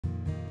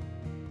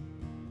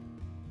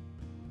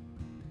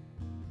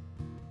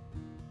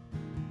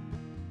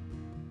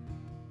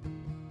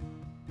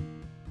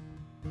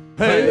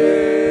Hey,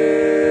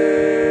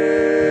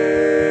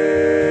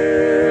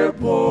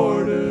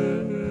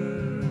 porter,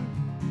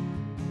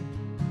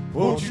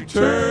 won't you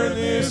turn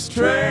this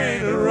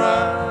train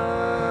around?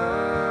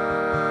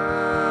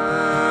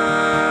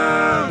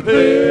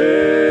 Hey,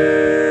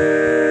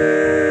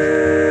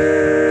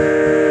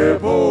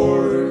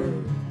 porter,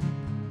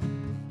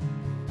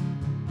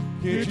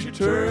 can't you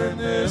turn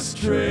this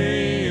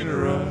train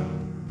around?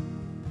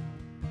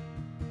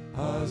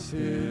 I was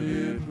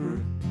headed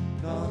for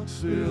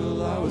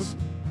Knoxville, I was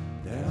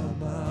down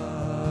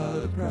by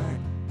the crack.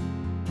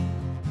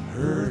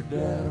 Heard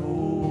that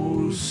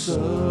old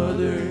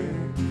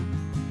southern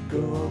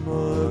come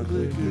a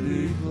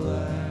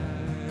clickety-clack.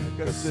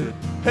 I said,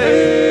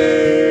 hey,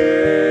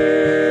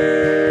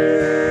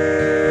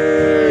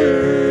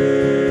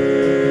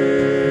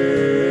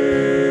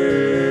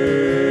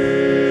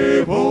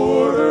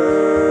 porter,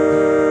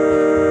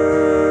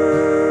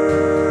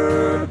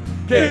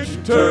 can't you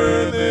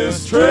turn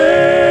this train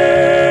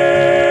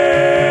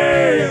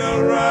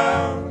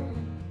around?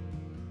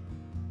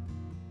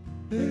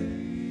 Hey,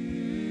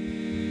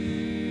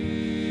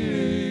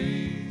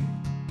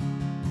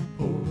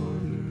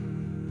 porter,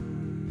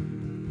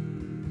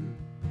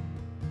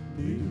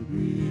 need to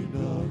be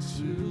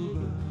Knoxville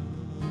bound.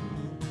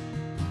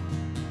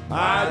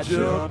 I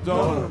jumped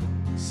on a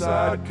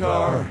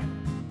sidecar,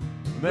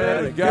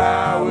 met a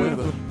guy with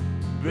a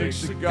big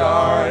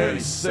cigar, and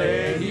he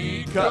said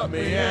he'd cut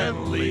me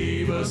and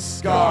leave a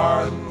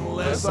scar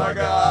unless I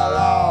got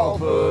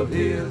off of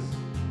his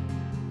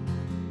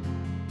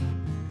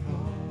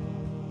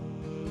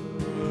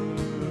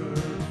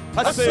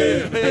car. I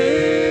said,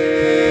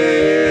 hey,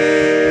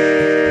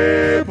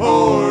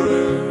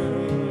 porter,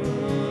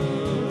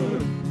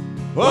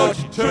 won't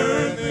you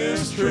turn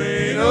this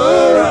train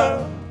around?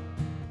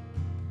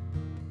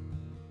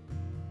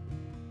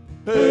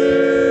 Hey,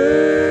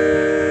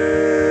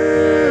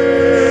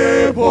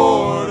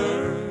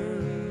 porter,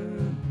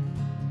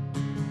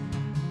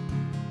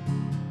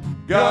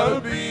 gotta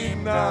be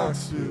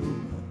Knoxville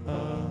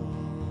bound.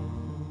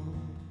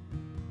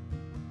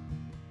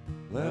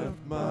 Left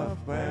my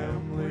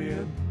family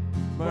in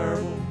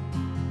Maryland,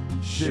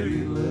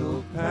 shitty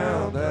little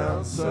town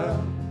down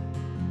south.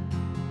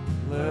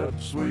 Left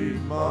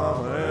sweet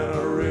mama and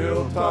a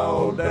real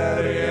tall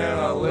daddy, and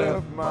I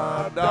left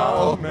my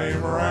dog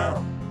named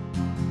Round.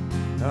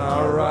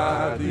 I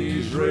ride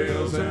these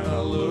rails and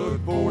I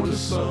look for the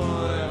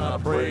sun, and I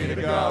pray to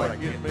God I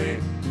get me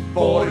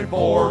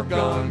 44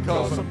 gun,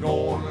 'cause I'm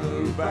going to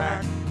move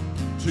back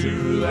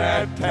to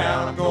that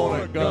town. I'm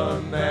gonna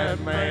gun that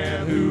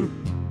man who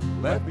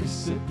left me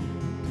sitting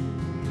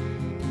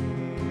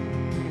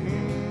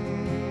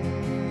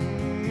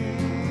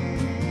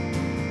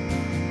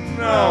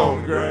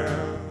on the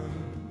ground.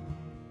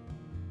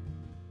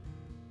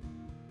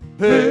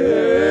 Hey,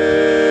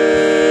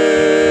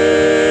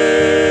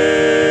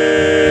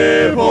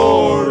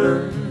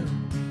 porter,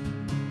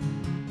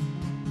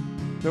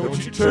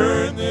 don't you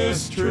turn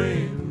this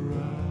train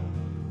around.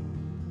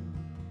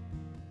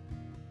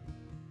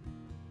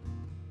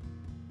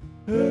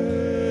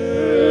 Hey,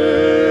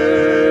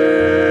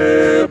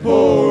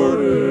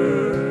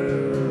 porter,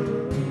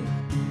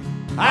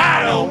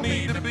 I don't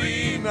need to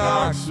be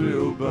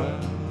Knoxville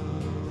bound.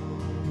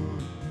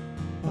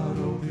 I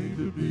don't need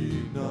to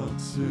be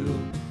Knoxville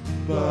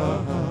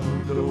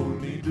bound.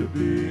 Don't need to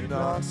be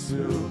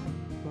Knoxville